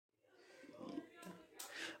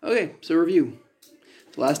Okay, so review.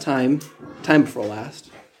 The last time before last,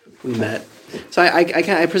 we met. So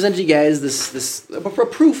I presented you guys this a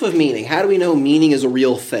proof of meaning. How do we know meaning is a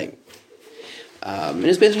real thing? And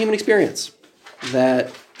it's based on human experience. That,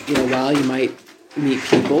 while you might meet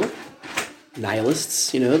people,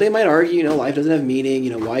 nihilists, they might argue, life doesn't have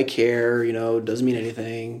meaning, why care, doesn't mean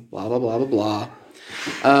anything, blah, blah, blah, blah,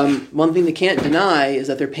 blah. One thing they can't deny is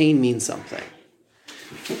that their pain means something,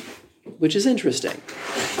 which is interesting.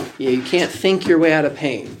 You can't think your way out of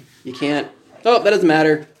pain. You can't, that doesn't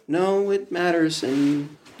matter. No, it matters,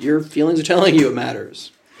 and your feelings are telling you it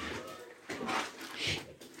matters.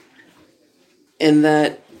 And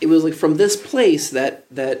that it was like from this place that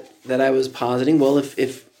I was positing, well,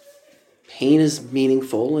 if pain is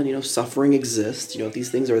meaningful and, suffering exists,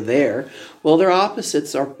 these things are there, well, their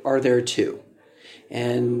opposites are there too.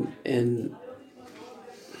 And kind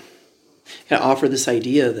of offer this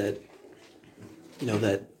idea that,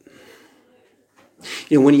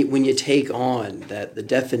 when you take on that the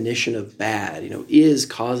definition of bad, is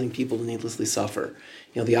causing people to needlessly suffer.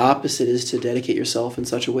 The opposite is to dedicate yourself in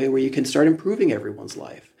such a way where you can start improving everyone's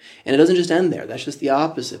life. And it doesn't just end there. That's just the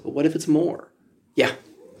opposite. But what if it's more? Yeah.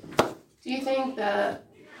 Do you think that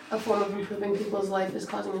a form of improving people's life is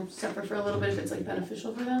causing them to suffer for a little bit if it's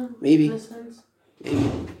beneficial for them? Maybe. In a sense?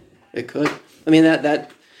 Maybe. It could. I mean,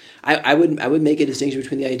 I would make a distinction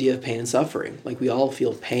between the idea of pain and suffering. Like, we all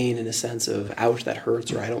feel pain in a sense of, ouch, that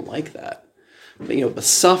hurts, or I don't like that. But, but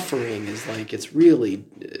suffering is it's really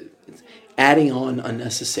it's adding on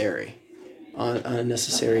unnecessary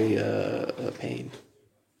pain.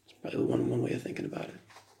 It's probably one way of thinking about it.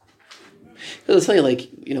 Because I'll tell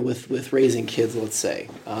you, with raising kids, let's say,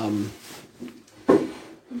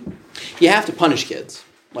 you have to punish kids.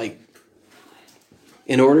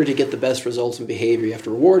 In order to get the best results in behavior, you have to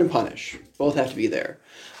reward and punish. Both have to be there.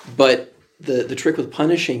 But the trick with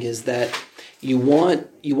punishing is that you want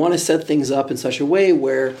to set things up in such a way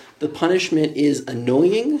where the punishment is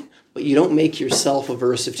annoying, but you don't make yourself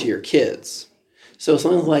aversive to your kids. So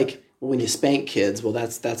something like when you spank kids, well,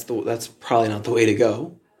 that's probably not the way to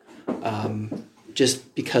go.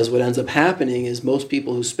 Just because what ends up happening is most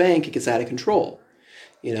people who spank, it gets out of control.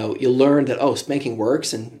 You learn that, spanking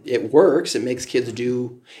works, and it works. It makes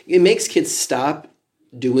kids stop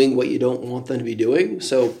doing what you don't want them to be doing.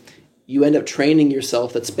 So you end up training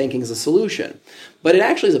yourself that spanking is a solution. But it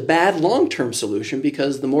actually is a bad long-term solution,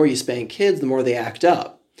 because the more you spank kids, the more they act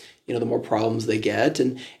up. The more problems they get,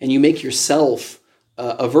 and you make yourself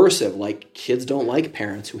aversive. Like, kids don't like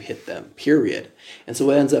parents who hit them, period. And so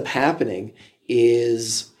what ends up happening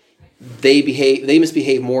is they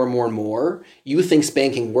misbehave more and more and more. You think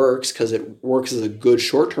spanking works because it works as a good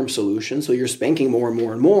short-term solution, so you're spanking more and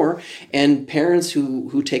more and more. And parents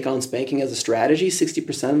who take on spanking as a strategy,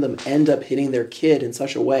 60% of them end up hitting their kid in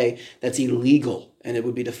such a way that's illegal, and it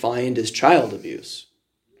would be defined as child abuse.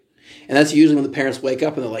 And that's usually when the parents wake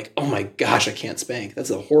up and they're like, oh my gosh, I can't spank. That's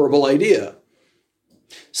a horrible idea.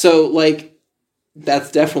 So,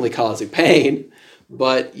 that's definitely causing pain,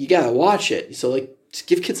 but you gotta watch it. So, just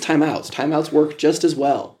give kids timeouts. Timeouts work just as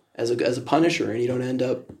well as a punisher, and you don't end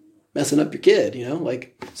up messing up your kid,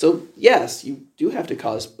 So, yes, you do have to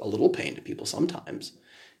cause a little pain to people sometimes.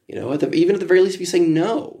 Even at the very least, if you say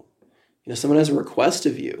no, someone has a request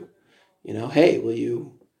of you, hey,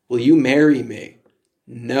 will you marry me?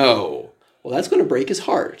 No. Well, that's going to break his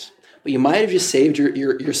heart. But you might have just saved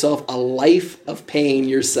yourself a life of pain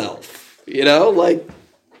yourself. Yes,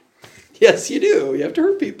 you do. You have to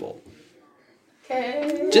hurt people.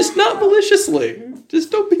 Okay. Just not maliciously.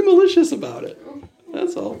 Just don't be malicious about it.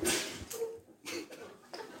 That's all.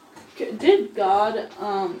 Did God,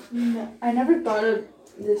 I never thought of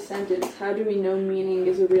this sentence, how do we know meaning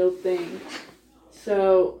is a real thing?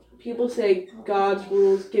 So, people say God's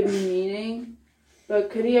rules give me meaning, but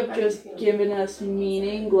could he have just given us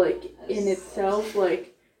meaning, in itself,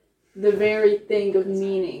 the very thing of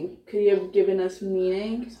meaning? Could he have given us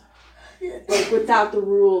meaning? Without the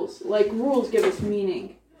rules. Rules give us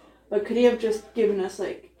meaning. But could he have just given us,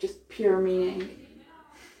 just pure meaning?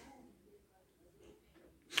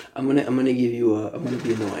 I'm gonna give you I'm gonna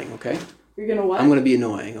be annoying, okay? You're gonna what? I'm gonna be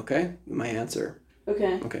annoying, okay? My answer.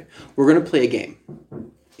 Okay. Okay. We're gonna play a game.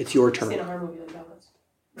 It's your turn. It's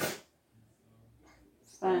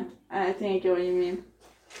fine. I think I get what you mean.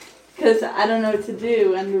 Because I don't know what to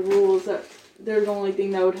do, and the rules they're the only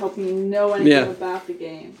thing that would help me know anything about the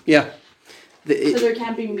game. Yeah. So there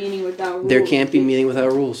can't be meaning without rules. There can't be meaning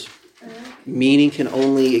without rules. Meaning can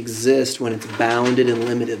only exist when it's bounded and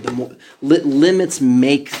limited. Limits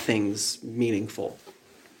make things meaningful.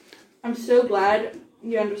 I'm so glad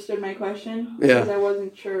you understood my question. Yeah. Because I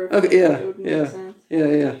wasn't sure if it would make sense.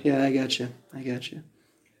 Yeah. I got you.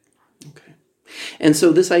 Okay. And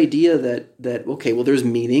so this idea that okay, well, there's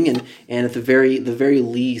meaning, and at the very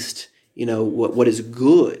least, what is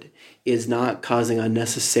good is not causing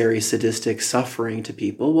unnecessary sadistic suffering to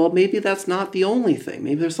people. Well, maybe that's not the only thing.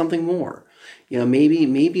 Maybe there's something more.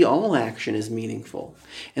 Maybe all action is meaningful.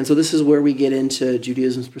 And so this is where we get into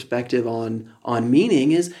Judaism's perspective on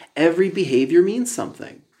meaning, is every behavior means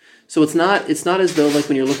something. So it's not as though, like,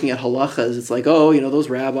 when you're looking at halachas, it's like, oh, those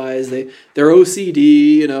rabbis, they're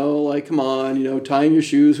OCD, like, come on, tying your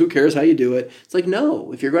shoes, who cares how you do it? It's like,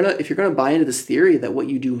 no, if you're gonna buy into this theory that what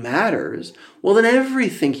you do matters, well, then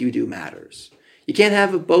everything you do matters. You can't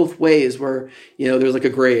have it both ways where, there's like a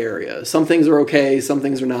gray area. Some things are okay, some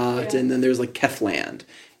things are not, and then there's like Kefland.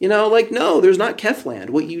 No, there's not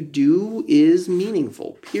Kefland. What you do is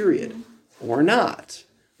meaningful, period, or not.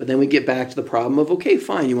 But then we get back to the problem of, okay,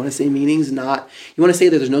 fine, you want to say meaning's not, you want to say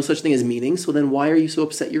that there's no such thing as meaning, so then why are you so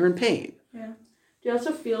upset you're in pain? Yeah. Do you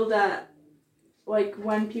also feel that, like,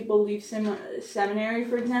 when people leave seminary,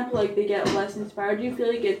 for example, like, they get less inspired? Do you feel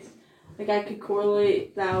like it's, like, I could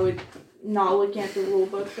correlate that with not looking at the rule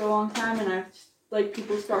book for a long time, and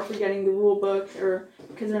people start forgetting the rule book, or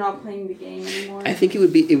because they're not playing the game anymore? I think it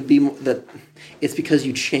would be more that it's because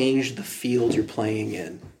you changed the field you're playing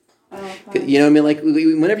in. Oh, like,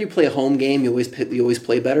 whenever you play a home game, you always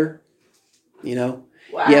play better. Wow.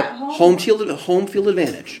 Yeah, home field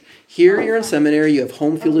advantage. Here you're in seminary, you have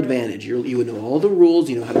home field advantage. You would know all the rules,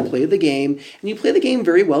 you know how to play the game, and you play the game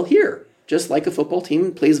very well here. Just like a football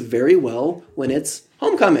team plays very well when it's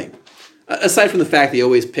homecoming. Aside from the fact they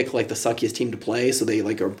always pick like the suckiest team to play, so they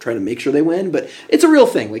like are trying to make sure they win, but it's a real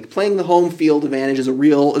thing. Like, playing the home field advantage is a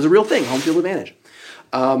real thing. Home field advantage.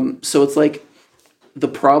 So it's like, the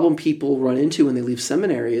problem people run into when they leave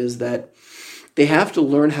seminary is that they have to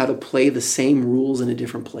learn how to play the same rules in a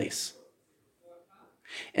different place.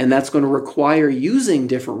 And that's going to require using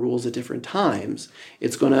different rules at different times.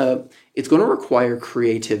 It's going to require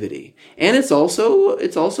creativity. And it's also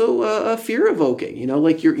a fear evoking,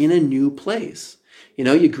 like, you're in a new place.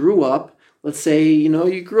 You grew up, let's say,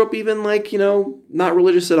 you grew up even like, not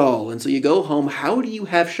religious at all. And so you go home. How do you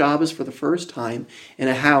have Shabbos for the first time in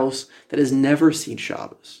a house that has never seen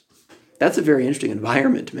Shabbos? That's a very interesting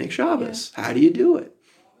environment to make Shabbos. Yeah. How do you do it?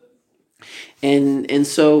 And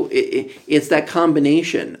so it's that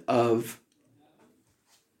combination of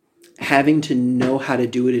having to know how to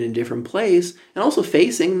do it in a different place, and also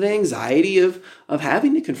facing the anxiety of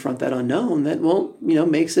having to confront that unknown that,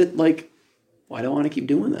 makes it like, well, I don't want to keep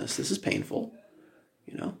doing this. This is painful,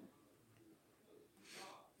 And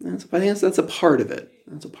I think that's a part of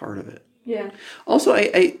it. Yeah. Also,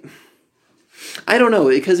 I don't know,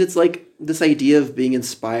 because it's like this idea of being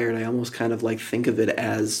inspired, I almost kind of like think of it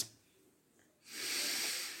as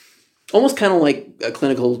almost kind of like a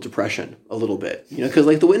clinical depression a little bit, because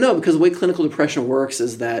the way clinical depression works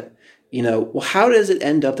is that, how does it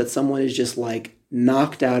end up that someone is just like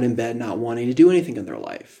knocked out in bed, not wanting to do anything in their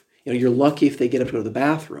life? You're lucky if they get up to go to the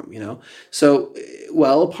bathroom, So,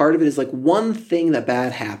 well, part of it is like one thing that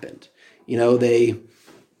bad happened. They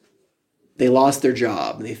lost their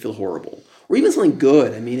job and they feel horrible. Or even something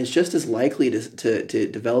good. I mean, it's just as likely to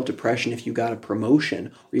develop depression if you got a promotion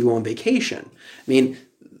or you go on vacation. I mean,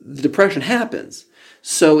 the depression happens.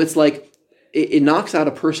 So it's like it knocks out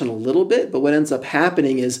a person a little bit, but what ends up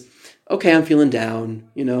happening is, okay, I'm feeling down,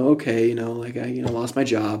 like I lost my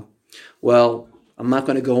job. Well, I'm not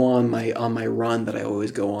going to go on my run that I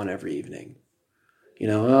always go on every evening. I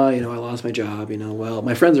lost my job, well,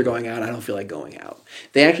 my friends are going out, I don't feel like going out.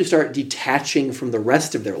 They actually start detaching from the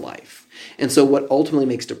rest of their life. And so what ultimately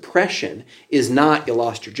makes depression is not you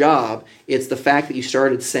lost your job, it's the fact that you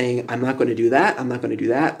started saying, I'm not going to do that, I'm not going to do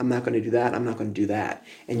that, I'm not going to do that, I'm not going to do that.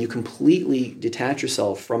 And you completely detach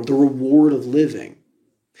yourself from the reward of living.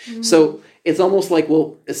 Mm-hmm. So it's almost like,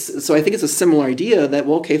 so I think it's a similar idea that,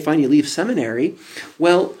 well, okay, fine, you leave seminary.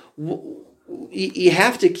 Well, you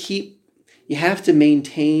have to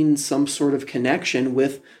maintain some sort of connection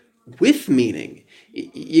with meaning.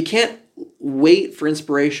 You can't wait for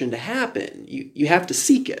inspiration to happen. You have to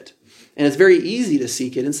seek it. And it's very easy to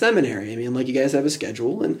seek it in seminary. I mean, like, you guys have a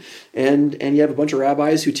schedule and you have a bunch of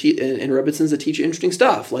rabbis who teach and rebbitzins that teach you interesting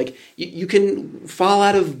stuff. Like, you can fall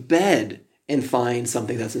out of bed and find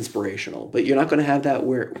something that's inspirational, but you're not going to have that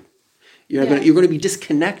where you're going to be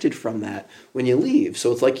disconnected from that when you leave.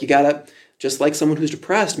 So it's like, you gotta, just like someone who's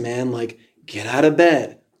depressed, man, like, get out of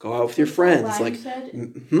bed, go out with your friends. Like,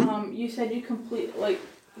 you said you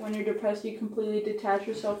when you're depressed, you completely detach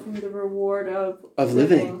yourself from the reward of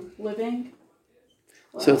living. Wow.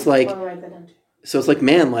 So it's like,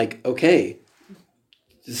 man, like, okay,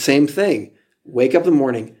 same thing. wake up in the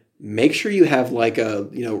morning, make sure you have like a,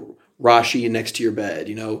 Rashi next to your bed,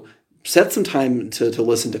 set some time to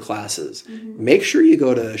listen to classes. Mm-hmm. Make sure you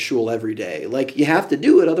go to shul every day. Like, you have to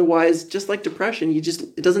do it. Otherwise, just like depression,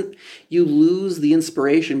 you lose the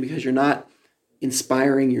inspiration because you're not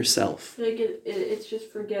inspiring yourself. Like it's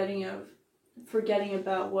just forgetting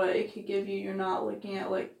about what it could give you. You're not looking at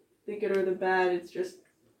like the good or the bad. It's just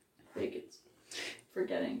like it's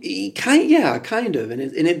forgetting. Kind of, and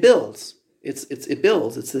it builds. It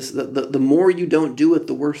builds. It's this. The more you don't do it,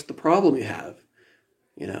 the worse the problem you have.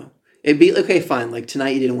 It'd be okay, fine. Like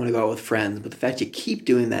tonight, you didn't want to go out with friends, but the fact you keep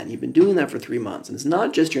doing that, and you've been doing that for 3 months, and it's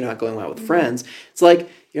not just you're not going out with friends. It's like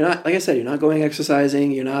you're not, like I said, you're not going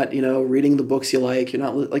exercising. You're not, reading the books you like. You're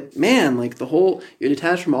not like, man, like you're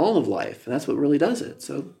detached from all of life, and that's what really does it.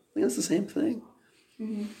 So I think it's the same thing.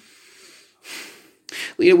 Mm-hmm.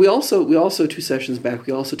 We also 2 sessions back,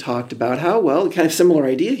 we also talked about how, kind of similar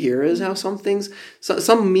idea here is how some things,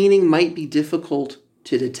 some meaning might be difficult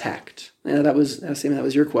to detect. That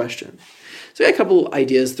was your question. So I got a couple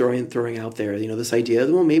ideas throwing out there. This idea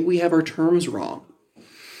that, maybe we have our terms wrong.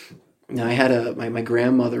 Now, I had my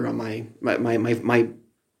grandmother on my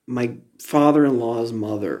father-in-law's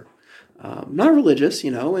mother. Not religious,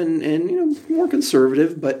 and more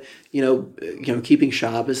conservative, but keeping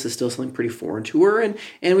Shabbos is still something pretty foreign to her.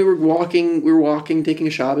 And we were walking, taking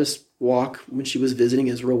a Shabbos walk when she was visiting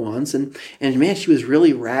Israel once, and man, she was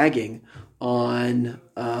really ragging on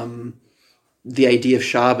the idea of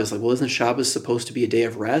Shabbos. Like, well, isn't Shabbos supposed to be a day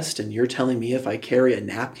of rest? And you're telling me if I carry a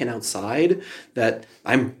napkin outside that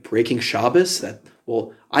I'm breaking Shabbos?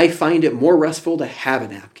 I find it more restful to have a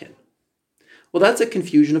napkin. Well, that's a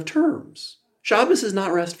confusion of terms. Shabbos is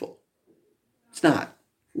not restful. It's not.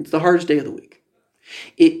 It's the hardest day of the week.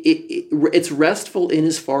 It's restful in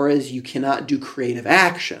as far as you cannot do creative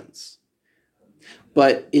actions.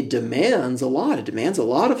 But it demands a lot. It demands a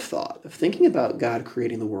lot of thought, of thinking about God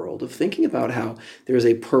creating the world, of thinking about how there's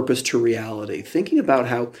a purpose to reality, thinking about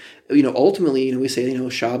how, ultimately, we say,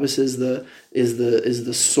 Shabbos is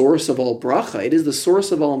the source of all bracha. It is the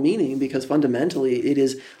source of all meaning because fundamentally it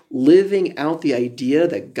is living out the idea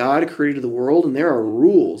that God created the world, and there are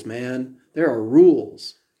rules, man. There are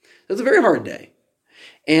rules. It's a very hard day.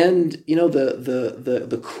 And,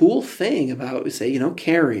 the cool thing about, say,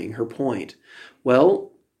 carrying her point,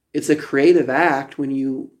 well, it's a creative act when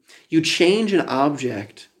you change an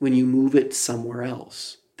object when you move it somewhere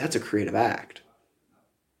else. That's a creative act.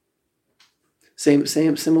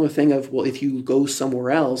 Similar thing of, if you go somewhere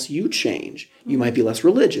else, you change. You might be less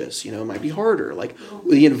religious, it might be harder. Like,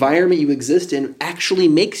 the environment you exist in actually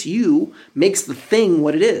makes the thing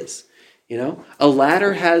what it is. A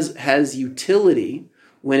ladder has utility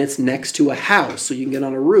when it's next to a house, so you can get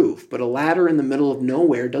on a roof. But a ladder in the middle of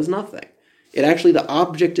nowhere does nothing. It actually, the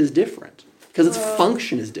object is different because its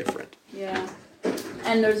function is different. Yeah.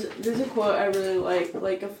 And there's a quote I really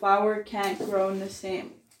like a flower can't grow in the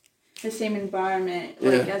same environment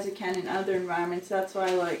as it can in other environments. That's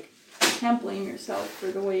why you can't blame yourself for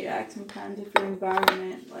the way you act sometimes if your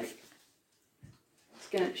environment it's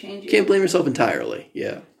gonna change you. Can't blame yourself entirely.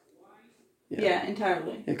 Yeah,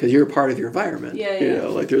 entirely. Because you're a part of your environment.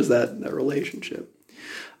 There's that relationship.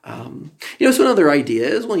 So another idea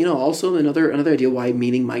is, also another idea why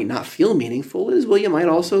meaning might not feel meaningful is, you might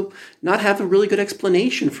also not have a really good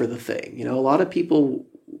explanation for the thing. A lot of people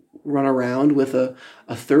run around with a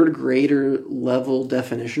third grader level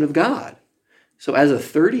definition of God. So as a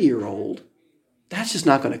 30-year-old, that's just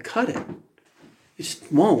not going to cut it. It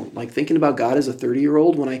just won't. Like, thinking about God as a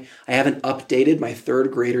 30-year-old when I haven't updated my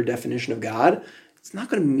third grader definition of God, it's not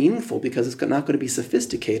going to be meaningful because it's not going to be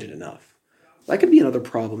sophisticated enough. That could be another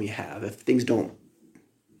problem you have if things don't,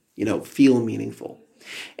 feel meaningful.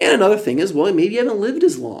 And another thing is, maybe you haven't lived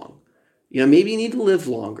as long. Maybe you need to live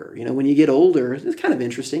longer. When you get older, it's kind of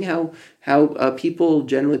interesting how people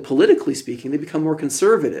generally, politically speaking, they become more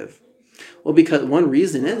conservative. Well, because one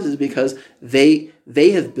reason is because they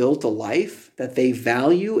have built a life that they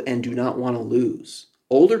value and do not want to lose.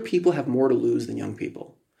 Older people have more to lose than young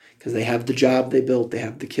people. Because they have the job they built, they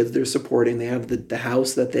have the kids they're supporting, they have the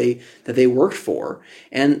house that they worked for,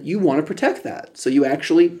 and you want to protect that. So you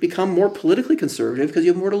actually become more politically conservative because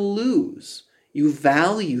you have more to lose. You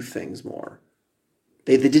value things more.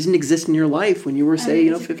 They didn't exist in your life when you were, say,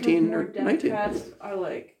 15 or 19. Democrats are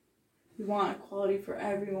we want equality for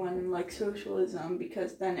everyone and socialism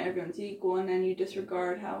because then everyone's equal, and then you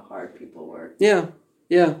disregard how hard people work. Yeah.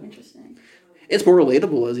 Interesting. It's more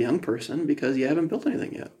relatable as a young person because you haven't built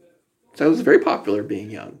anything yet. So it was very popular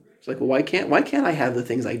being young. It's like, well, why can't I have the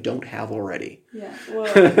things I don't have already? Yeah. Well.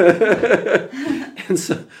 And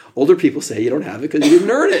so older people say you don't have it because you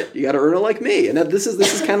didn't earn it. You got to earn it like me. And this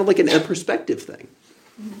is kind of like a perspective thing.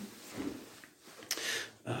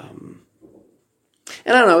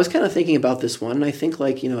 And I don't know. I was kind of thinking about this one, and I think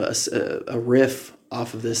like a riff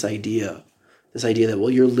off of this idea that well,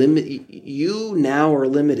 you now are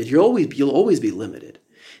limited. You'll always be limited.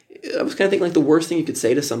 I was kind of thinking like the worst thing you could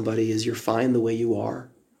say to somebody is you're fine the way you are.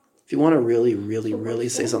 If you want to really, really, really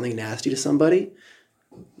say something nasty to somebody,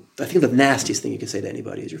 I think the nastiest thing you can say to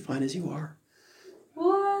anybody is you're fine as you are.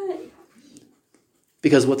 What?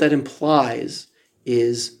 Because what that implies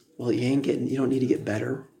is, well, you don't need to get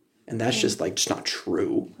better. And that's just not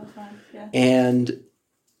true. Okay, yeah. And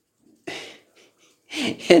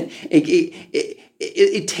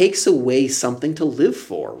it takes away something to live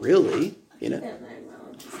for, really.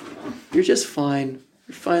 You're just fine.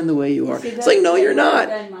 You're fine the way you are. It's like, no, you're not.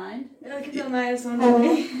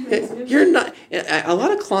 You're not. A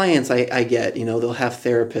lot of clients I get, they'll have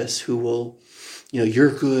therapists who will,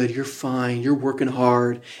 you're good, you're fine, you're working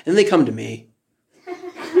hard. And they come to me.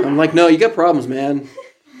 I'm like, no, you got problems, man.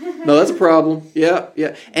 No, that's a problem. Yeah.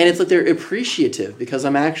 And it's like they're appreciative because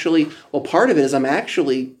part of it is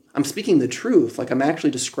I'm speaking the truth. Like I'm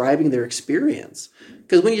actually describing their experience.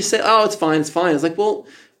 Because when you say, oh, it's fine. It's like, well,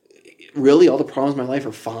 really all the problems in my life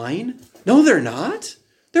are fine? No, they're not.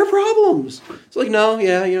 They're problems. It's like, no,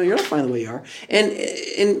 yeah, you're not fine the way you are. And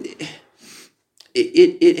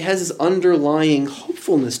it has this underlying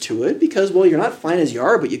hopefulness to it because, well, you're not fine as you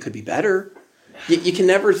are, but you could be better. You can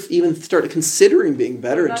never even start considering being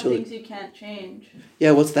better until things you can't change. Yeah,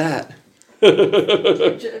 what's that?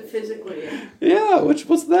 Physically. Yeah,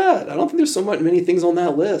 what's that? I don't think there's many things on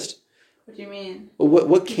that list. What do you mean? Well,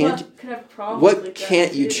 what can't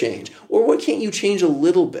you change? Or what can't you change a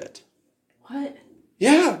little bit? What?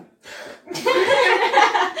 Yeah.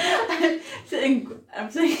 I'm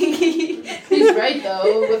saying he's right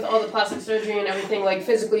though, with all the plastic surgery and everything, like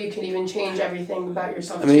physically you can even change everything about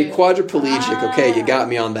yourself. Quadriplegic, okay, you got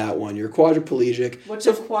me on that one. You're quadriplegic. What's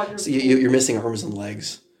a quadriplegic? So you're missing arms and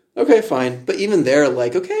legs. Okay, fine. But even there,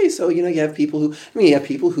 like, okay, so you have people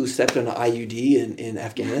who stepped on an IUD in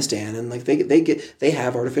Afghanistan and like they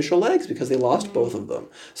have artificial legs because they lost both of them.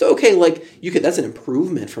 So okay, like that's an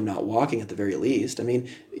improvement from not walking at the very least. I mean,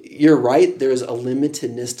 you're right, there's a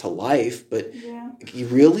limitedness to life, but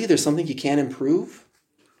there's something you can't improve?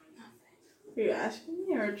 Are you asking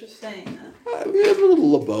me or just saying that? A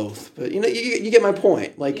little of both, but you get my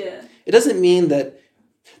point. Like it doesn't mean that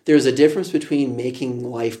there's a difference between making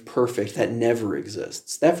life perfect that never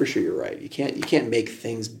exists. That for sure you're right. You can't make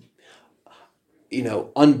things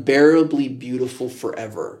unbearably beautiful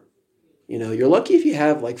forever. You're lucky if you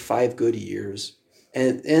have like 5 good years.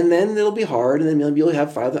 And then it'll be hard and then maybe you'll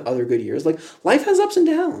have 5 other good years. Like life has ups and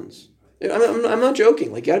downs. I'm not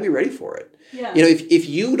joking. Like you got to be ready for it. Yeah. If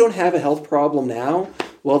you don't have a health problem now,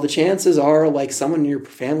 well, the chances are like someone in your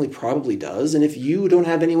family probably does. And if you don't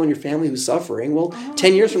have anyone in your family who's suffering, well,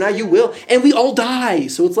 10 years from now you will. And we all die.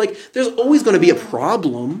 So it's like there's always going to be a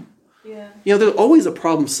problem. Yeah. There's always a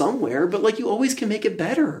problem somewhere, but like you always can make it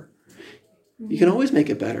better. You can always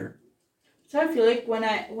make it better. So I feel like when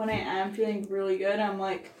I am feeling really good, I'm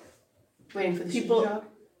like waiting for the people. job.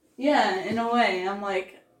 Yeah, in a way, I'm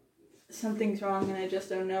like something's wrong and I just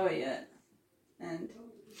don't know it yet.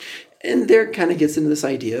 And there kind of gets into this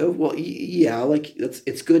idea of, well, yeah, like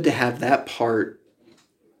it's good to have that part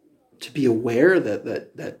to be aware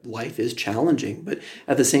that life is challenging, but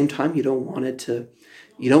at the same time, you don't want it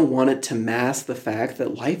to mask the fact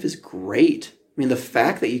that life is great. I mean, the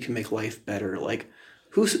fact that you can make life better, like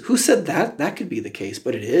who said that could be the case,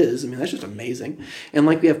 but it is. I mean, that's just amazing. And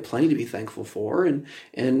like we have plenty to be thankful for. And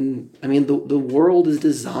I mean, the world is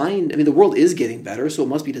designed, the world is getting better, so it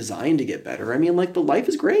must be designed to get better. I mean, like the life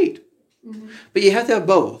is great. Mm-hmm. But you have to have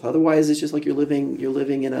both. Otherwise, it's just like you're living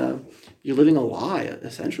a lie,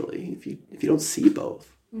 essentially, if you don't see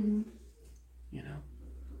both. Mm-hmm.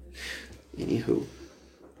 Anywho.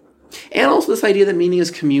 And also this idea that meaning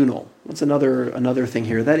is communal. That's another thing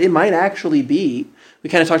here. That it might actually be, we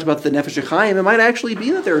kind of talked about the Nefesh HaChaim, it might actually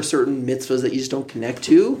be that there are certain mitzvahs that you just don't connect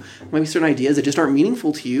to. There might be certain ideas that just aren't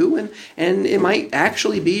meaningful to you. And it might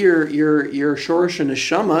actually be your Shorosh and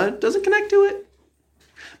Neshama doesn't connect to it.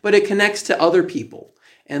 But it connects to other people.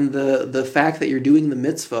 And the fact that you're doing the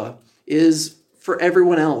mitzvah is for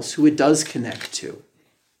everyone else who it does connect to.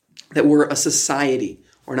 That we're a society,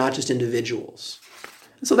 we're not just individuals.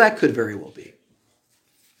 And so that could very well be.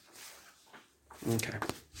 Okay.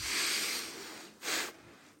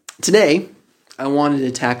 Today, I wanted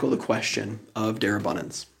to tackle the question of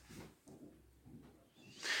derabbanans.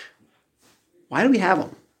 Why do we have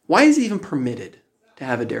them? Why is it even permitted to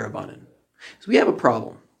have a derabanan? So we have a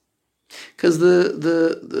problem. Because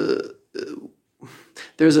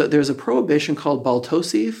there's a prohibition called bal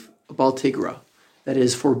tosif, bal tigra, that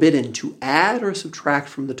is forbidden to add or subtract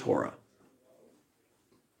from the Torah.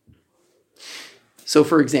 So,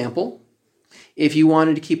 for example, if you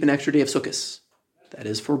wanted to keep an extra day of Sukkot, that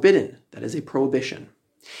is forbidden. That is a prohibition.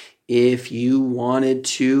 If you wanted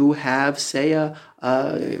to have, say, a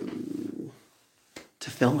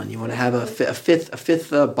tefillin, you want to have a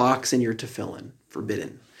fifth box in your tefillin,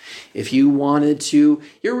 forbidden. If you wanted to,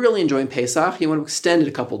 you're really enjoying Pesach, you want to extend it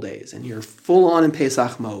a couple days, and you're full on in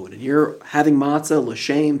Pesach mode, and you're having matzah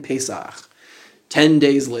l'shem Pesach 10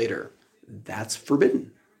 days later, that's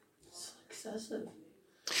forbidden. It's excessive.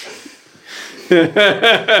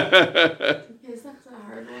 Pesach's a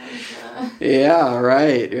hard one. Yeah,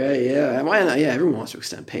 right, yeah. Why not? Yeah, everyone wants to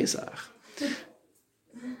extend Pesach.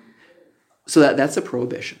 So that's a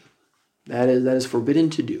prohibition. That is forbidden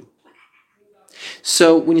to do.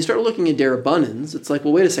 So when you start looking at derabbanans, it's like,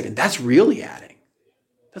 well, wait a second, that's really adding.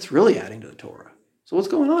 That's really adding to the Torah. So what's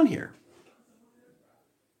going on here?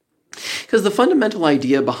 Because the fundamental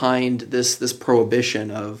idea behind this prohibition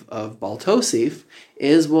of bal tosif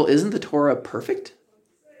is, well, isn't the Torah perfect?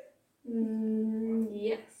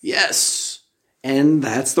 Yes. Yes. And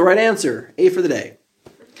that's the right answer. A for the day.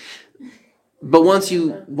 But once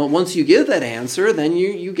you give that answer, then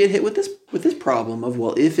you get hit with this problem of,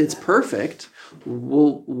 well, if it's perfect,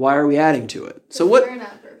 well, why are we adding to it? So what? We're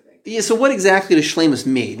not perfect. Yeah. So what exactly does shleimus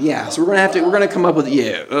mean? Yeah. So we're gonna come up with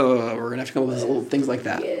little things like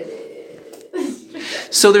that.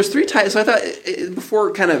 So there's three types. So I thought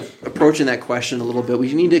before kind of approaching that question a little bit,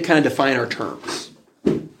 we need to kind of define our terms.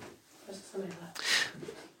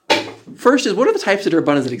 First is, what are the types of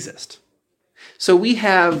derabbanans that exist? So we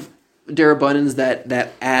have derabbanans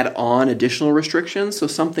that add on additional restrictions. So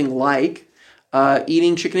something like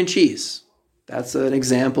eating chicken and cheese. That's an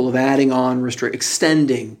example of adding on,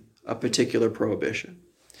 extending a particular prohibition.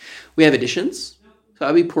 We have additions. So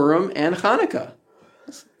that'd be Purim and Hanukkah.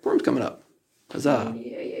 Purim's coming up. Huzzah.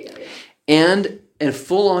 Yeah. And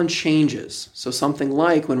full-on changes. So something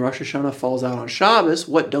like when Rosh Hashanah falls out on Shabbos,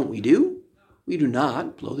 what don't we do? We do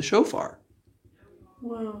not blow the shofar.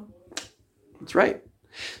 Wow. That's right.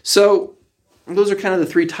 So those are kind of the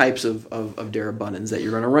three types of derabbanans that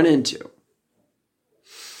you're going to run into.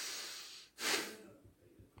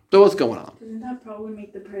 So what's going on? Doesn't that probably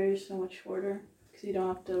make the prayers so much shorter? Because you don't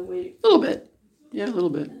have to wait. A little bit. Yeah, a little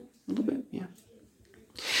bit, yeah.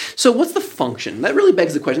 So what's the function? That really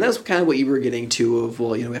begs the question. That's kind of what you were getting to of, well,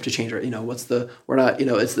 we have to change our, it's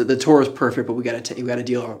the Torah is perfect, but we have to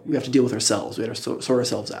deal with ourselves. We have to sort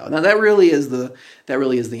ourselves out. Now that really is the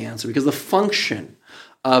answer, because the function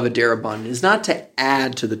of a derabbanan is not to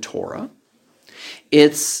add to the Torah.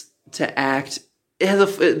 It's to act. It has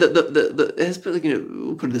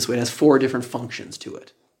we'll put it this way. It has four different functions to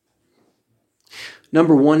it.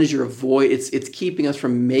 Number one is it's keeping us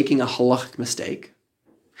from making a halachic mistake.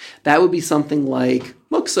 That would be something like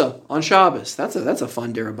muksa on Shabbos. That's a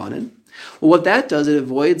fun derabbanan. Well, what that does, it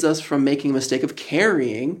avoids us from making a mistake of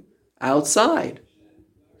carrying outside.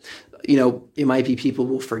 It might be people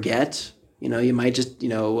will forget. You might just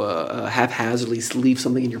haphazardly leave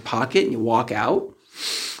something in your pocket and you walk out.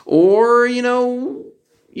 Or, you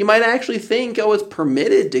might actually think, oh, it's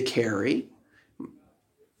permitted to carry.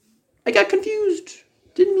 I got confused.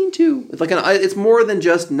 Didn't mean to. It's more than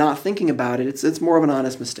just not thinking about it. It's more of an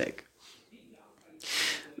honest mistake.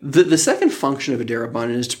 The second function of a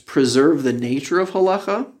derabbanan is to preserve the nature of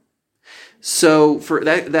halacha. So for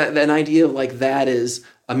that an idea like that is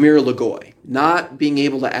amir lagoy, not being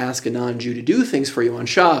able to ask a non-Jew to do things for you on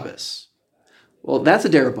Shabbos. Well, that's a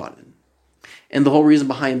derabbanan. And the whole reason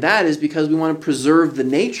behind that is because we want to preserve the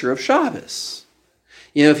nature of Shabbos.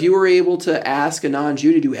 If you were able to ask a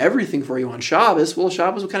non-Jew to do everything for you on Shabbos, well,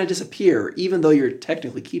 Shabbos would kind of disappear, even though you're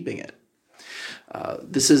technically keeping it.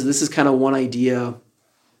 This is kind of one idea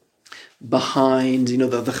behind, the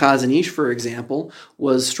Chazon Ish, for example,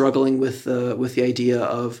 was struggling with the idea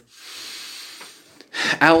of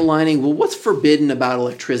outlining, well, what's forbidden about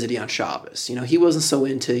electricity on Shabbos? He wasn't so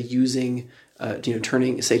into using,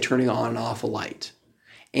 turning on and off a light.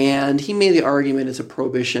 And he made the argument it's a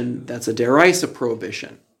prohibition that's a deraisa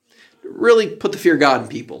prohibition. Really put the fear of God in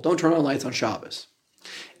people. Don't turn on lights on Shabbos.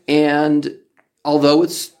 And although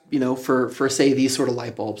it's, for say these sort of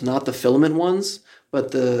light bulbs, not the filament ones,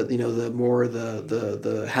 but the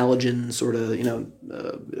halogen sort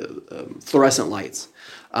of, fluorescent lights.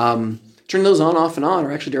 Turning those on, off, and on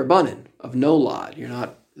are actually derabbanan of no lod. You're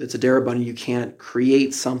not It's a derabanan. You can't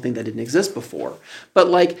create something that didn't exist before. But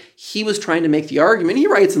like he was trying to make the argument, he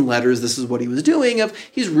writes in letters, this is what he was doing,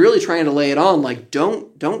 he's really trying to lay it on, like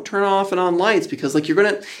don't turn off and on lights, because like you're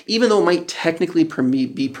going to, even though it might technically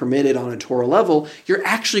be permitted on a Torah level, you're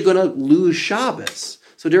actually going to lose Shabbos.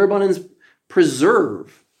 So derabanans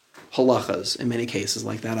preserve halachas in many cases,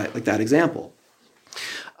 like that example.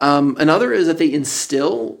 Another is that they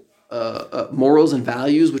instill morals and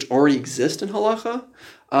values which already exist in halacha,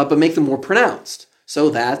 but make them more pronounced. So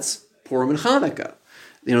that's Purim and Hanukkah.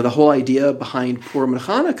 The whole idea behind Purim and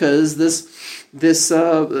Hanukkah is this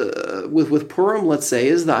with Purim, let's say,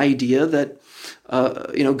 is the idea that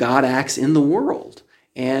God acts in the world,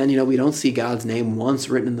 and we don't see God's name once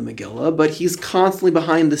written in the Megillah, but He's constantly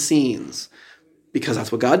behind the scenes because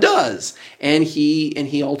that's what God does, and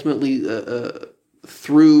He ultimately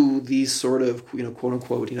through these sort of quote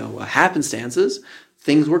unquote happenstances,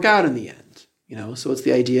 things work out in the end. So it's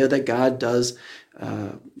the idea that God does.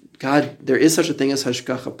 There is such a thing as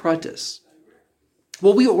hashgacha pratis.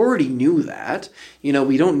 Well, we already knew that. We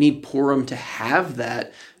don't need Purim to have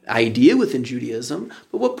that idea within Judaism.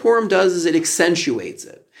 But what Purim does is it accentuates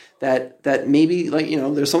it. That maybe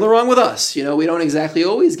there's something wrong with us. We don't exactly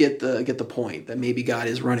always get the point that maybe God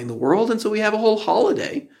is running the world, and so we have a whole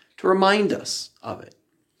holiday to remind us of it.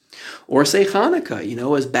 Or say Hanukkah.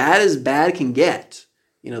 As bad can get.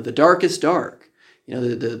 The darkest dark.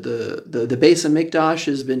 The Beis Hamikdash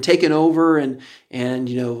has been taken over, and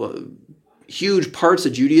huge parts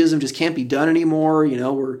of Judaism just can't be done anymore.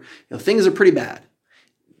 Things are pretty bad.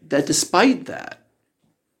 That despite that,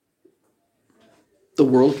 the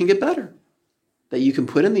world can get better. That you can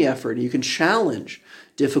put in the effort, and you can challenge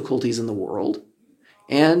difficulties in the world,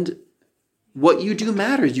 and what you do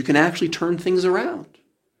matters. You can actually turn things around.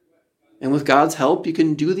 And with God's help, you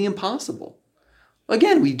can do the impossible.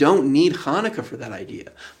 Again, we don't need Hanukkah for that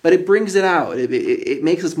idea, but it brings it out. It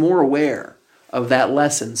makes us more aware of that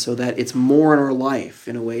lesson so that it's more in our life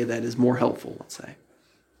in a way that is more helpful, let's say.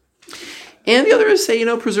 And the other is, say,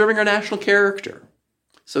 preserving our national character.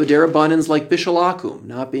 So derabanans like bishalakum,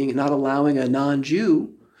 not allowing a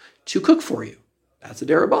non-Jew to cook for you. That's a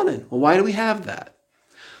derabanan. Well, why do we have that?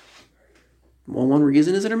 Well, one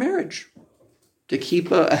reason is intermarriage, to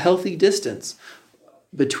keep a healthy distance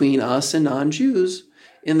between us and non-Jews,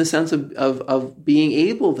 in the sense of being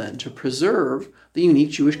able then to preserve the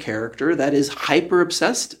unique Jewish character that is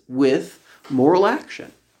hyper-obsessed with moral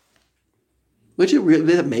action, which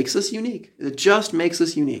that makes us unique. It just makes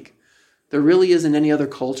us unique. There really isn't any other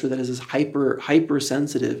culture that is as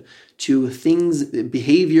hypersensitive to things,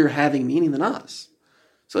 behavior having meaning than us.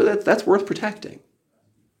 So that's worth protecting.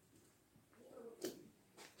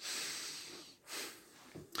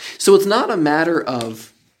 So it's not a matter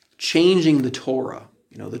of changing the Torah.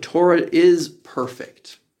 The Torah is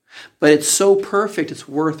perfect, but it's so perfect it's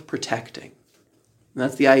worth protecting. And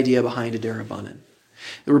that's the idea behind a derabanan.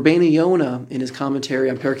 The Rabbeinu Yonah, in his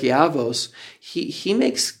commentary on Pirkei Avos, he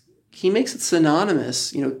makes it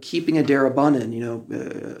synonymous. Keeping a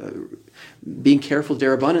derabanan, being careful of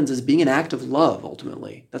derabanans as being an act of love.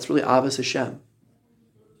 Ultimately, that's really Avos Hashem.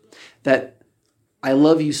 That I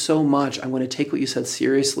love you so much, I'm going to take what you said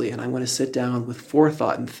seriously, and I'm going to sit down with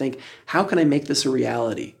forethought and think, how can I make this a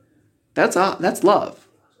reality? That's love.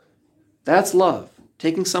 That's love.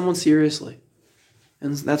 Taking someone seriously.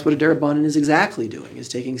 And that's what a derabanan is exactly doing, is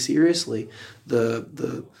taking seriously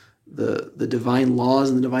the divine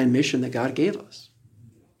laws and the divine mission that God gave us.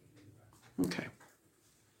 Okay.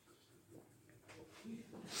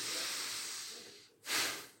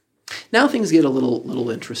 Now things get a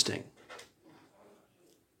little interesting.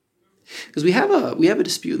 Because we have a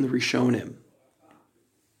dispute in the Rishonim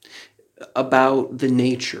about the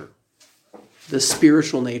nature, the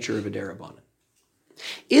spiritual nature of a derabanan.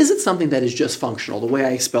 Is it something that is just functional, the way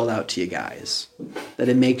I spelled out to you guys, that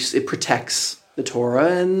it protects the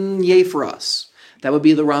Torah, and yay for us? That would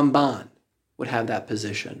be the Ramban would have that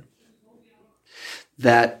position.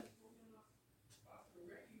 That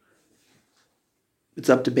it's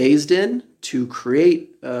up to Beis Din to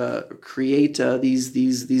create these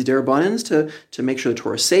derabanans to make sure the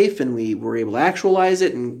Torah is safe and we were able to actualize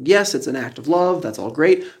it. And yes, it's an act of love. That's all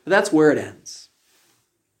great, but that's where it ends.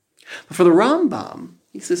 But for the Rambam,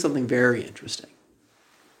 he says something very interesting.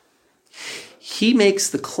 He makes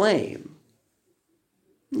the claim.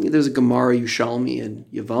 There's a Gemara Yushalmi and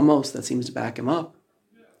Yevamos that seems to back him up.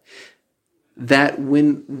 That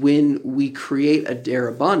when we create a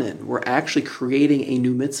derabanan, we're actually creating a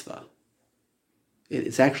new mitzvah.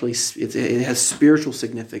 It has spiritual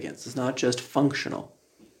significance. It's not just functional.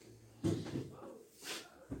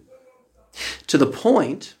 To the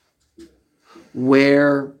point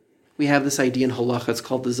where we have this idea in halacha. It's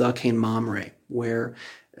called the zakein mamre, where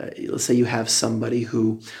let's say you have somebody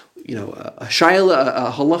who, a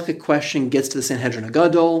halachic question gets to the Sanhedrin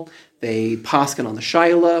Agadol. They paskin on the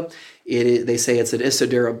shaila. They say it's an issa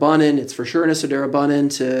derabanan. It's for sure an issa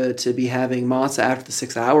derabanan to be having matzah after the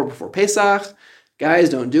 6th hour before Pesach. Guys,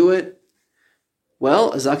 don't do it.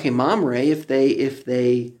 Well, a zakein mamre, if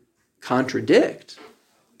they contradict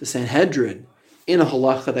the Sanhedrin in a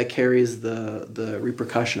halacha that carries the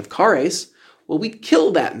repercussion of kares, well, we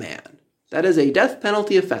kill that man. That is a death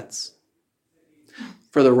penalty offense.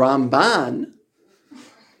 For the Ramban,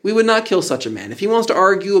 we would not kill such a man. If he wants to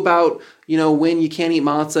argue about, when you can't eat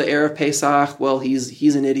matzah, Erev Pesach, well,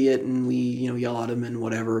 he's an idiot and we, yell at him and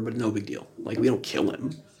whatever, but no big deal. Like, we don't kill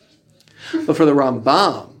him. But for the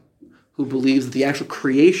Rambam, who believes that the actual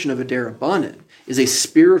creation of a derabanan is a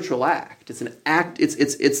spiritual act. It's an act. It's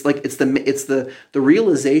the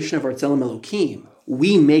realization of our Tzelem Elokim.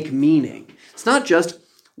 We make meaning. It's not just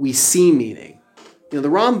we see meaning. The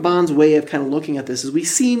Ramban's way of kind of looking at this is we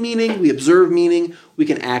see meaning, we observe meaning, we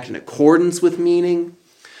can act in accordance with meaning,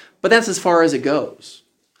 but that's as far as it goes.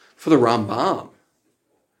 For the Rambam,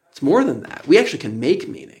 it's more than that. We actually can make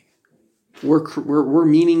meaning. We're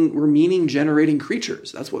meaning generating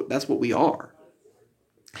creatures. That's what we are.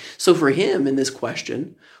 So for him in this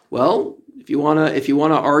question, well, if you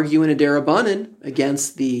wanna argue in a derabanan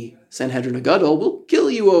against the Sanhedrin Agadol, we'll kill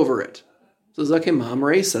you over it. So zakein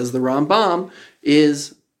mamre, says the Rambam,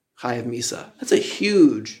 is chayav misa. That's a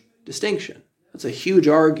huge distinction. That's a huge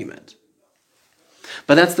argument.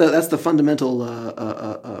 But that's the fundamental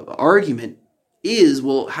argument. Is,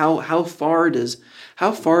 well, how far does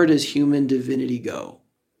human divinity go?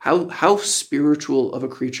 How spiritual of a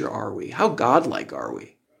creature are we? How godlike are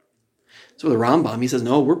we? So the Rambam, he says,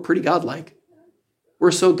 no, we're pretty godlike.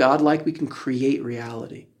 We're so godlike we can create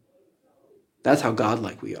reality. That's how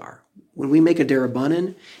godlike we are. When we make a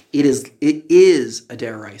derabanan, it is a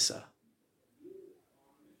deraisa.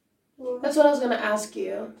 That's what I was going to ask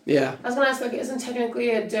you. Yeah. I was going to ask, isn't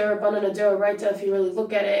technically a derabanan a deraita if you really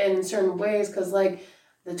look at it in certain ways? Because,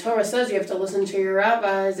 the Torah says you have to listen to your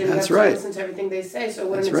rabbis and you have to listen to everything they say. So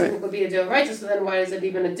wouldn't it technically be a deraita? So then why is it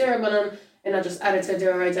even a derabanan and not just add it to a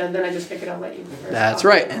deraita and then I just pick it up and let you first? That's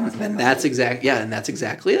right. And that's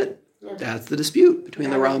exactly it. Yeah. That's the dispute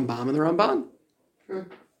between the Rambam and the Ramban.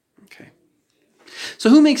 Okay.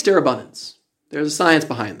 So who makes derabanans? There's a science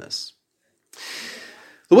behind this.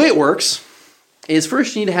 The way it works is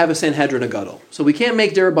first you need to have a Sanhedrin Agadol. So we can't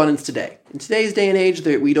make derabanans today. In today's day and age,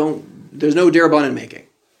 there's no derabanan making.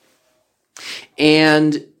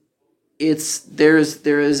 And there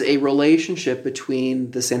is a relationship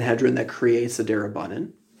between the Sanhedrin that creates the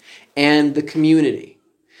derabanan and the community.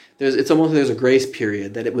 It's almost like there's a grace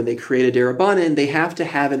period that when they create a derabanan, they have to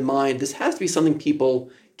have in mind this has to be something people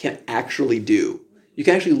can actually do. You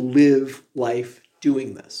can actually live life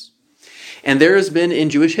doing this. And there has been in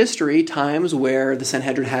Jewish history times where the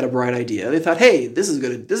Sanhedrin had a bright idea. They thought, hey, this is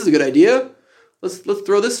a good idea. Let's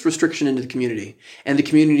throw this restriction into the community. And the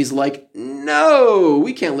community's like, no,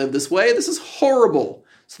 we can't live this way. This is horrible.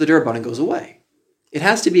 So the derabanan goes away. It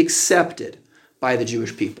has to be accepted by the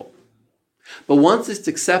Jewish people. But once it's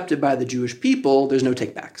accepted by the Jewish people, there's no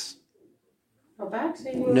takebacks.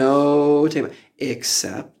 No takebacks.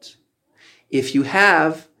 Except if you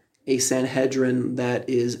have a Sanhedrin that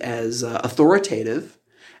is as authoritative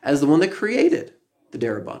as the one that created the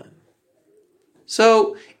derabanan.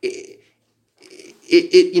 So there's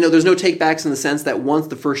no takebacks in the sense that once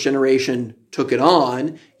the first generation took it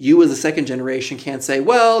on, you as the second generation can't say,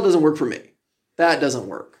 well, it doesn't work for me. That doesn't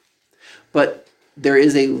work. But there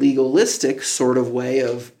is a legalistic sort of way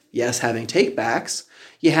of, yes, having takebacks.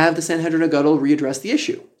 You have the Sanhedrin Agadol readdress the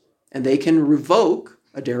issue, and they can revoke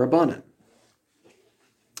a derabanan.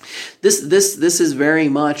 This is very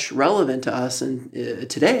much relevant to us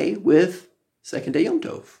today with Second Day Yom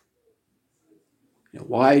Tov.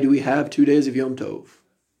 Why do we have 2 days of Yom Tov?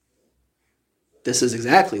 This is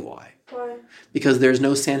exactly why. Why? Because there's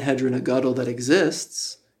no Sanhedrin Agadol that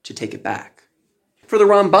exists to take it back. For the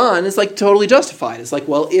Ramban, it's totally justified. It's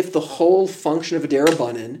well, if the whole function of a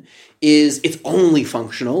derabanan it's only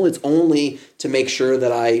functional, it's only to make sure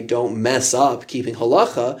that I don't mess up keeping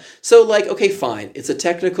halacha. So okay, fine. It's a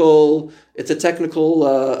technical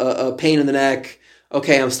pain in the neck.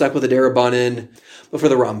 Okay, I'm stuck with a derabanan. But for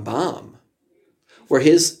the Rambam, where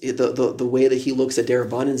the way that he looks at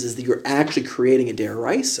derabanans is that you're actually creating a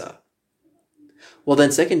deraisa. Well,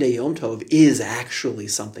 then Second Day Yom Tov is actually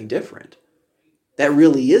something different. That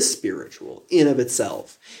really is spiritual in of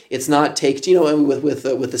itself. It's not take, with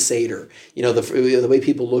the Seder, the way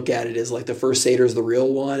people look at it is like the first Seder is the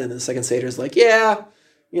real one, and the second Seder is like,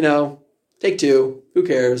 take two, who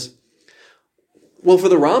cares? Well, for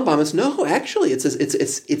the Rambam,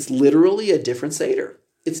 it's literally a different Seder.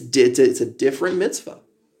 It's a different mitzvah.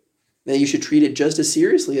 Now you should treat it just as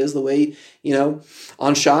seriously as the way,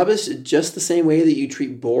 on Shabbos, just the same way that you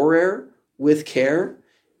treat borer with care,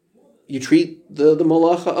 you treat the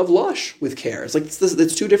malacha of lush with care. It's like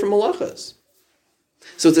it's two different malachas.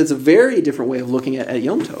 So it's a very different way of looking at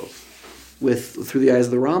Yom Tov through the eyes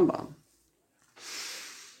of the Rambam.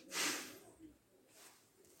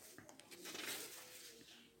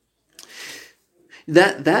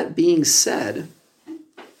 That being said,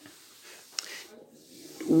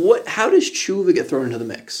 how does tshuva get thrown into the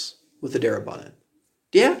mix with the Derabanan?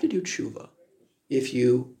 Do you have to do tshuva if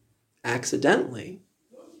you accidentally?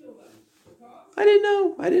 I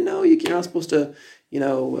didn't know. You're not supposed to,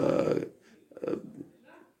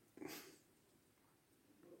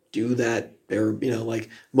 do that. Like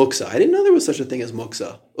muksa. I didn't know there was such a thing as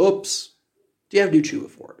muksa. Oops. Do you have to do tshuva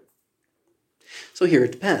for it? So here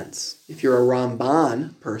it depends. If you're a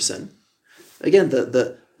Ramban person, again,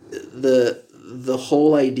 the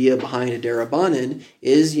whole idea behind a Derabanan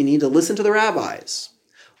is you need to listen to the rabbis.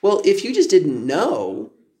 Well, if you just didn't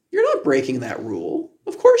know, you're not breaking that rule.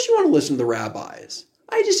 Of course you want to listen to the rabbis.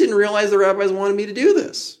 I just didn't realize the rabbis wanted me to do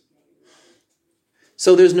this.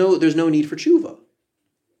 So there's no need for tshuva.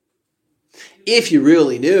 If you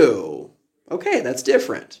really knew, okay, that's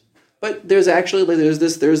different. But there's actually there's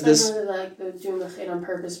this. Really like the doing the chait on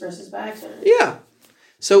purpose versus by accident. Yeah.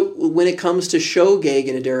 So when it comes to shogeg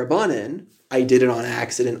and a derabanan, I did it on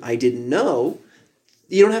accident. I didn't know.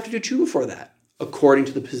 You don't have to do tshuva for that, according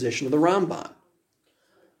to the position of the Ramban.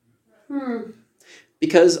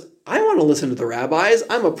 Because I want to listen to the rabbis.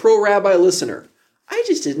 I'm a pro-rabbi listener. I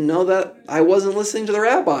just didn't know that I wasn't listening to the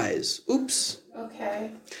rabbis. Oops. Okay.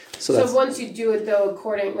 So once you do it though,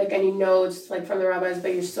 according and it's like from the rabbis,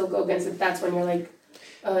 but you still go against it. That's when you're like,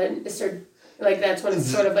 Isser, that's when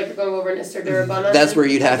it's sort of like you're going over an Isser Derabanan. That's where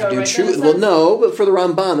you'd have to do tshuva. Well, no, but for the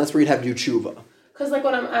Ramban, that's where you'd have to do tshuva. Because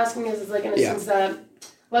what I'm asking is in a sense that,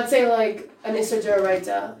 let's say an Isser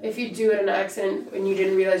Deraita, if you do it in an accident and you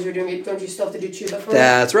didn't realize you were doing it, don't you still have to do tshuva for it?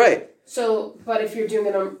 That's right. So, but if you're doing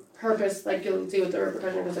it on purpose, you'll deal with the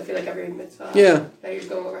repercussion because I feel like every mitzvah that you're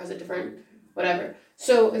going over has a different whatever.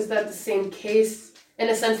 So is that the same case in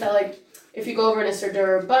a sense that if you go over an Isser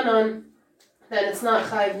Derabanan, then it's not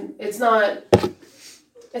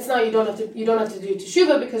you don't have to do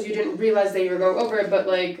teshuva because you didn't realize that you were going over it, but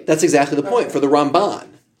that's exactly the point for the Ramban.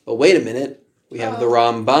 But wait a minute, we have the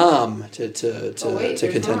Rambam to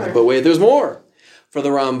contend with. But wait, there's more. For the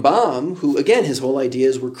Rambam, who again his whole idea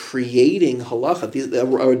is we're creating halacha. A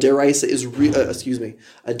deraisa is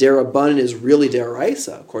a derabanan is really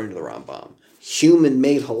deraisa according to the Rambam.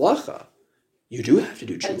 Human-made halacha, you do have to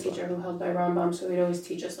do tshuva. I had a teacher who held by Rambam, so he'd always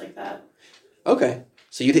teach us like that. Okay.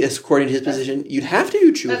 So according to his position, you'd have to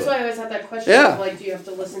do tshuva. That's why I always had that question of do you have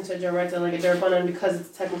to listen to a deraita like a derabanan because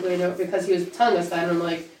it's technically because he was telling us that, and I'm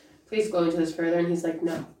like, please go into this further, and he's like,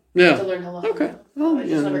 no. You have to learn halacha. Okay. Well, I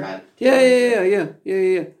just never got.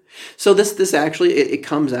 Yeah. So this actually it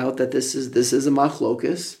comes out that this is a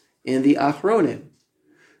machlokus in the Achronim.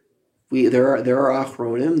 There are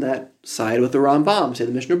Achronim that side with the Rambam, say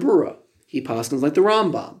the Mishnah Berurah. He paskins like the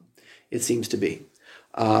Rambam, it seems to be.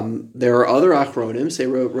 There are other Achronim, say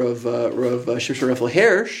Rav Shimshon Raphael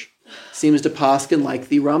Hirsch, seems to paskin like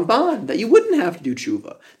the Ramban, that you wouldn't have to do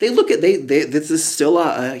tshuva. This is still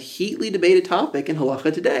a heatedly debated topic in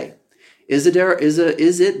halacha today. Is it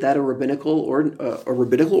that a rabbinical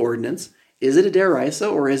ordinance? Is it a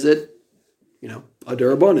deraisa or is it, a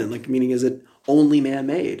derabanan? Meaning, is it only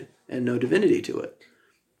man-made and no divinity to it?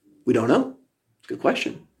 We don't know. It's a good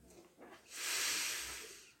question.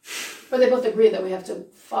 But they both agree that we have to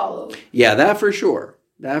follow. Yeah, that for sure.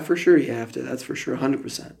 You have to. That's for sure,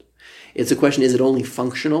 100%. It's a question: is it only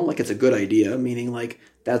functional? It's a good idea, meaning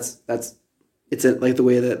it's like the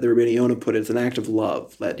way that the Rabbeinu Yonah put it. It's an act of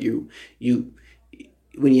love that you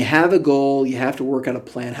when you have a goal, you have to work out a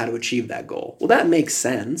plan how to achieve that goal. Well, that makes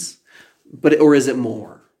sense, or is it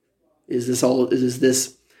more? Is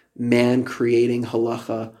this man creating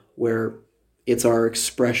halacha where it's our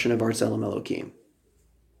expression of our Tzelem Elokim?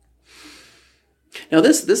 Now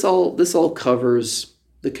this all covers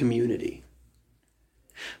the community,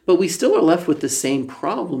 but we still are left with the same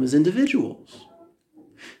problem as individuals.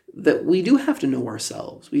 That we do have to know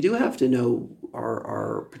ourselves. We do have to know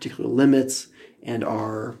our particular limits and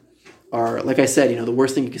our like I said, the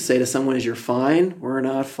worst thing you can say to someone is you're fine. We're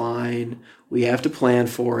not fine. We have to plan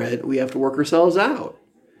for it. We have to work ourselves out.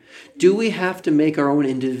 Do we have to make our own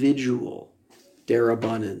individual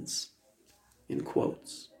derabbanans, in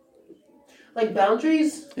quotes? Like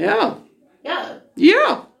boundaries? Yeah. Yeah.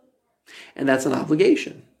 Yeah. And that's an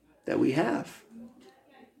obligation that we have.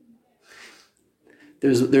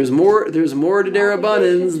 There's more to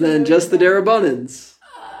derabbanans than just the derabbanans.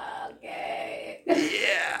 Okay.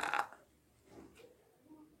 Yeah.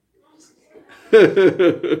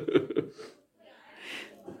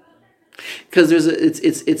 Because there's a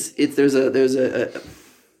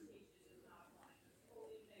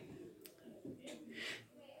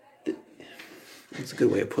that's a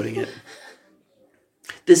good way of putting it.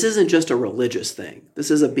 This isn't just a religious thing. This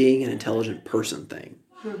is a being an intelligent person thing.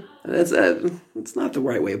 That's it's not the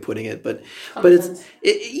right way of putting it, but it's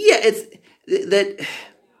that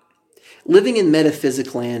living in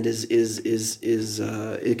metaphysic land is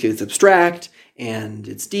it's abstract and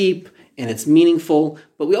it's deep and it's meaningful,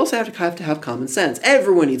 but we also have to have common sense.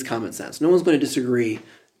 Everyone needs common sense. No one's going to disagree.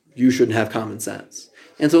 You shouldn't have common sense.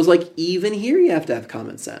 And so it's like even here you have to have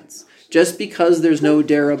common sense. Just because there's no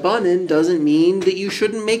derabbanan doesn't mean that you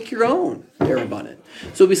shouldn't make your own derabbanan.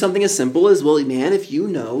 So it'd be something as simple as, well, man, if you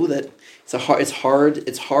know that it's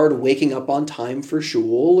hard waking up on time for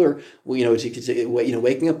shul, or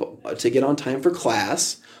waking up to get on time for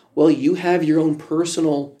class. Well, you have your own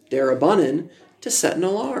personal derabbanan to set an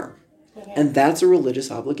alarm, and that's a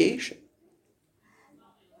religious obligation.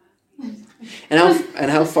 And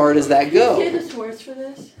how far does that go? Can you say the source for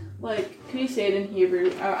this? Like, can you say it in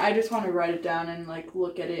Hebrew? I just want to write it down and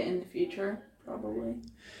look at it in the future, probably.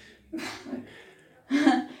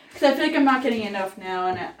 Because I feel like I'm not getting enough now,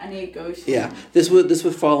 and I need to go soon. Yeah, this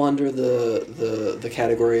would fall under the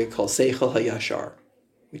category called Seichel HaYashar.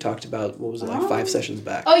 We talked about, what was it, 5 sessions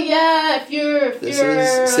back. Oh yeah, if you're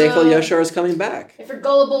Seichel Yashar is coming back. If you're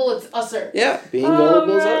gullible, it's usser. Yeah, being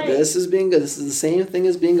gullible is this is the same thing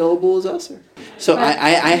as being gullible as usser. So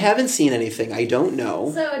I haven't seen anything. I don't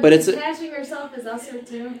know. So but detaching yourself is usser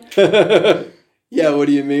too. Yeah, what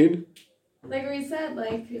do you mean? Like we said,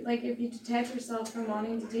 like if you detach yourself from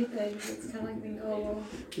wanting to do things, it's kind of like being gullible.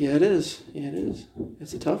 Yeah, it is.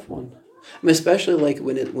 It's a tough one. I mean, especially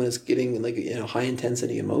when it's getting high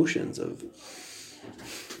intensity emotions of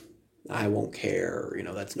I won't care,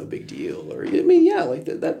 that's no big deal, or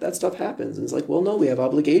that stuff happens, and it's like, well, no, we have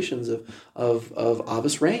obligations of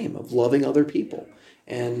avos reim, of loving other people,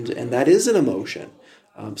 and that is an emotion.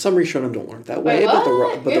 Some Rishonim don't learn it that way,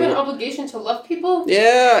 but we have an obligation to love people.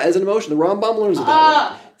 Yeah, as an emotion, the Rambam learns it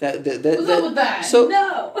that way. What's up with that? So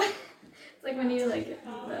no, it's like when you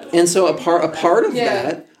and so a part of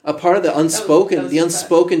that. A part of the unspoken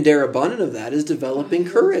derabbanan of that is developing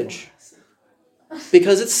courage,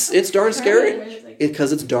 because it's darn scary.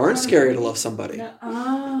 Because it's darn scary to love somebody.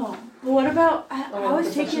 Oh, well, what about? I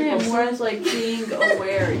was taking it more as being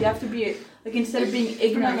aware. You have to be instead of being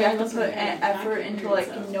ignorant, you have to put effort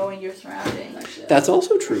into knowing your surroundings. That's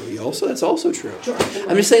also true. That's also true.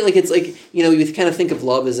 I'm just saying, it's you kind of think of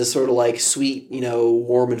love as a sort of sweet,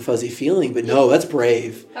 warm and fuzzy feeling, but no, that's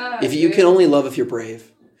brave. If you can only love if you're brave.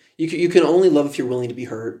 You can only love if you're willing to be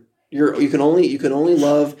hurt. You can only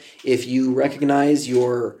love if you recognize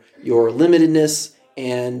your limitedness,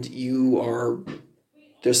 and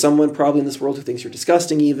there's someone probably in this world who thinks you're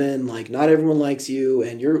disgusting even, not everyone likes you,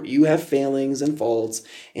 and you have failings and faults,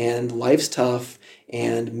 and life's tough,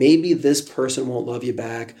 and maybe this person won't love you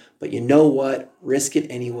back, but you know what? Risk it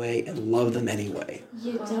anyway and love them anyway.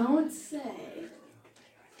 You don't say.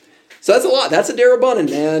 So that's a lot. That's a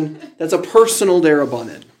derabbanan, man. That's a personal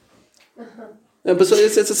derabbanan. But so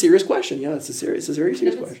it's a serious question. Yeah, it's a very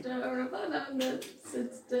serious question.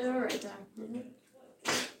 It's the right time.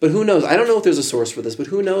 But who knows? I don't know if there's a source for this, but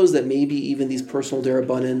who knows that maybe even these personal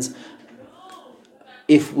derabbanans,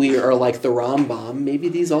 if we are like the Rambam, maybe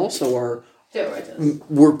these also are,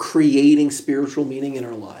 we're creating spiritual meaning in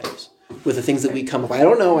our lives with the things that we come up. I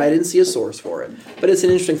don't know. I didn't see a source for it, but it's an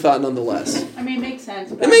interesting thought nonetheless. I mean, it makes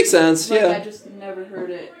sense. It makes sense. Yeah. I just never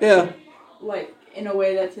heard it. Yeah. In a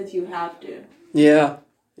way that says you have to. Yeah.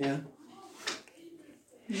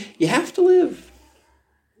 You have to live.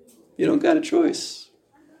 You don't got a choice.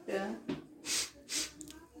 Yeah.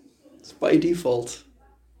 It's by default.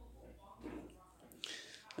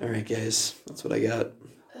 All right, guys. That's what I got.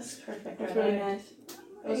 That's perfect. That's really nice.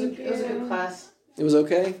 It was a good class. It was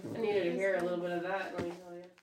okay? I needed to hear a little bit of that.